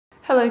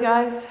Hello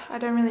guys, I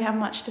don't really have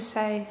much to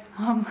say.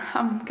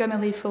 I'm gonna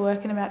leave for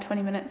work in about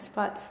 20 minutes,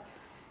 but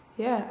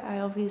yeah, I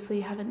obviously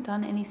haven't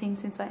done anything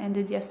since I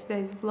ended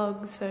yesterday's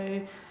vlog,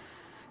 so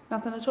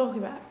nothing to talk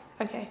about.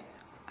 Okay,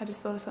 I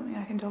just thought of something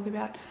I can talk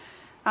about.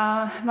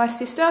 My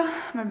sister,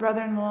 my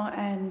brother-in-law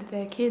and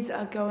their kids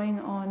are going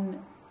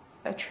on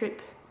a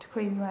trip to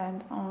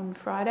Queensland on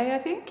Friday, I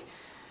think.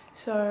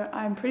 So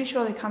I'm pretty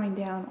sure they're coming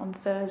down on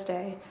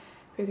Thursday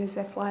because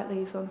their flight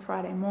leaves on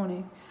Friday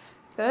morning.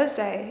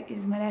 Thursday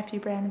is my nephew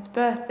Brandon's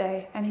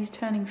birthday and he's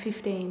turning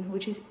 15,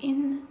 which is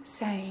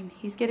insane.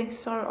 He's getting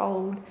so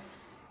old.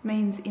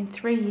 Means in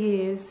 3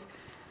 years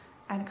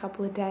and a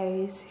couple of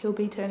days he'll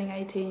be turning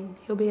 18.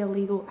 He'll be a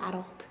legal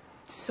adult.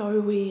 It's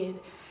so weird.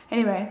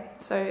 Anyway,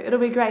 so it'll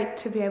be great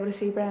to be able to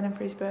see Brandon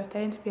for his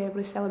birthday and to be able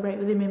to celebrate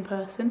with him in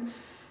person.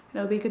 And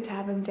it'll be good to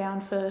have him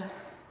down for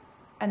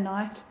a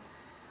night.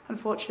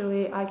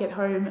 Unfortunately, I get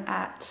home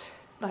at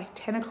like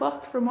 10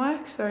 o'clock from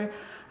work, so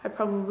I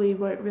probably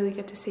won't really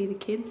get to see the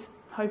kids,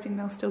 hoping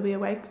they'll still be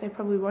awake, but they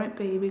probably won't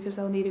be because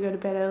they'll need to go to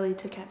bed early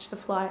to catch the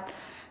flight.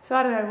 So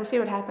I don't know, we'll see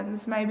what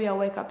happens. Maybe I'll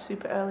wake up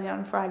super early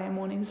on Friday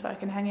morning so I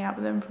can hang out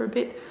with them for a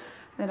bit, and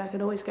then I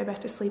could always go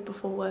back to sleep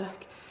before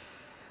work.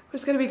 But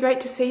it's going to be great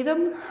to see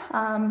them.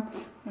 My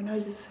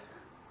nose is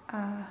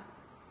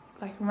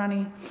like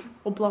runny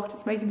or blocked.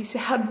 It's making me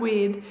sound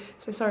weird,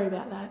 so sorry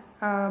about that.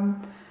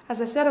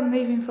 As I said, I'm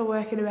leaving for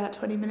work in about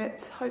 20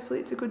 minutes. Hopefully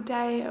it's a good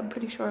day. I'm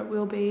pretty sure it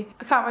will be.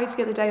 I can't wait to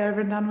get the day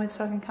over and done with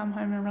so I can come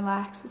home and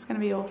relax. It's going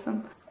to be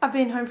awesome. I've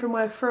been home from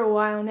work for a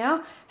while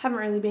now. Haven't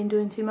really been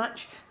doing too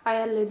much. I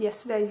edited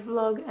yesterday's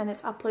vlog and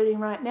it's uploading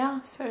right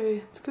now, so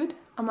it's good.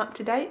 I'm up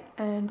to date,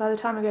 and by the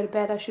time I go to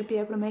bed I should be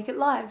able to make it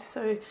live.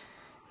 So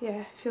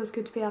yeah, it feels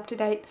good to be up to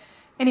date.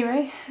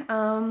 Anyway,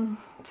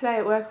 today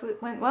at work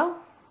went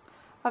well.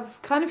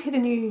 I've kind of hit a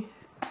new,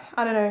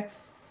 I don't know,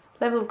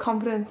 level of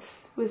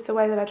confidence with the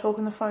way that I talk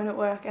on the phone at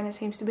work, and it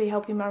seems to be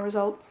helping my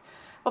results.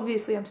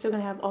 Obviously I'm still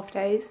going to have off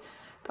days,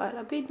 but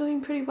I've been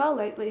doing pretty well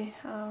lately,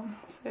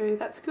 so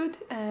that's good,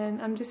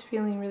 and I'm just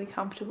feeling really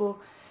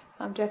comfortable.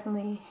 I'm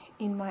definitely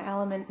in my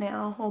element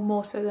now, or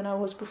more so than I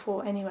was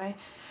before anyway.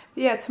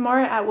 But yeah,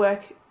 tomorrow at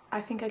work I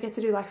think I get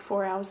to do like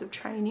 4 hours of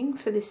training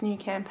for this new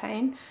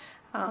campaign.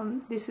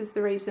 This is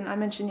the reason I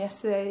mentioned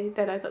yesterday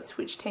that I got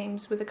switched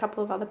teams with a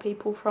couple of other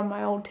people from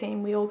my old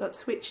team. We all got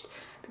switched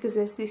because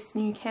there's this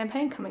new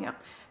campaign coming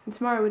up, and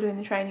tomorrow we're doing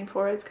the training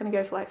for it. It's going to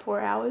go for like 4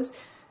 hours,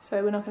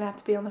 so we're not going to have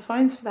to be on the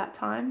phones for that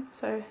time,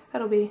 so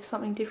that'll be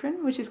something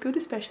different, which is good,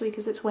 especially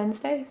because it's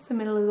Wednesday, it's the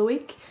middle of the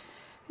week.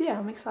 Yeah,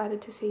 I'm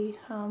excited to see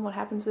what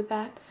happens with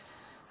that.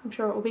 I'm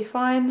sure it will be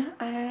fine,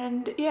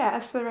 and yeah,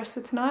 as for the rest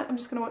of tonight, I'm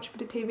just going to watch a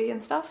bit of TV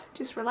and stuff,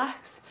 just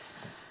relax.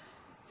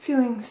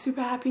 Feeling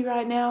super happy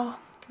right now.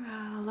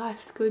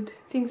 Life's good.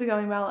 Things are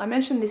going well. I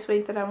mentioned this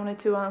week that I wanted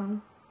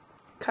to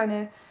kind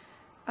of,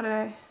 I don't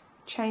know,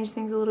 change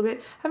things a little bit.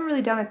 I haven't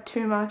really done it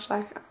too much.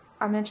 Like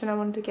I mentioned, I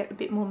wanted to get a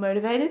bit more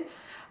motivated.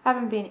 I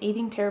haven't been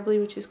eating terribly,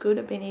 which is good.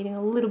 I've been eating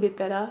a little bit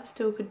better.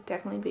 Still could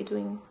definitely be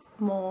doing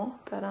more,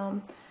 but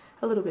a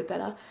little bit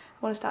better.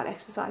 I want to start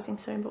exercising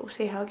soon, but we'll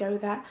see how I go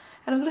with that.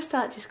 And I'm going to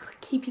start just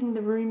keeping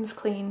the rooms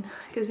clean,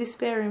 because this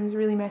spare room is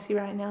really messy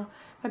right now.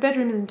 My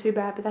bedroom isn't too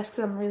bad, but that's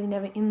because I'm really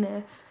never in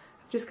there.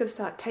 I've just got to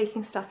start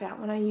taking stuff out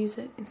when I use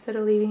it instead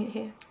of leaving it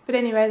here. But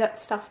anyway,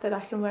 that's stuff that I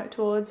can work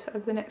towards over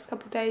the next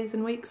couple of days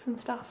and weeks and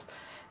stuff.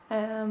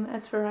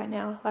 As for right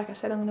now, like I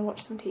said, I'm going to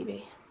watch some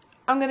TV.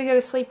 I'm going to go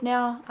to sleep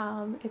now.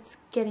 It's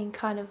getting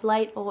kind of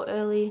late or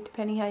early,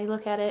 depending how you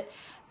look at it.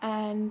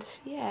 And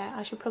yeah,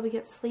 I should probably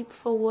get sleep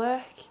for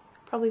work.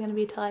 Probably going to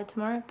be tired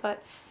tomorrow,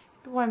 but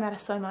it won't matter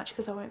so much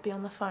because I won't be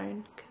on the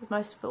phone, because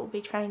most of it will be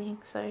training,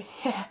 so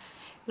yeah,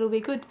 it'll be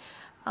good.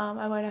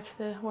 I won't have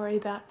to worry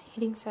about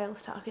hitting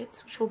sales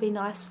targets, which will be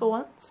nice for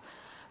once.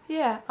 But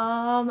yeah,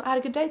 I had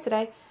a good day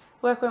today.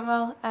 Work went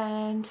well,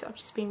 and I've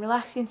just been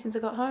relaxing since I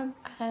got home,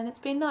 and it's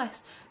been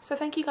nice. So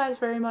thank you guys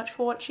very much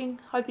for watching.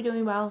 Hope you're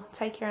doing well.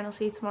 Take care, and I'll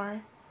see you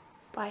tomorrow.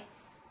 Bye.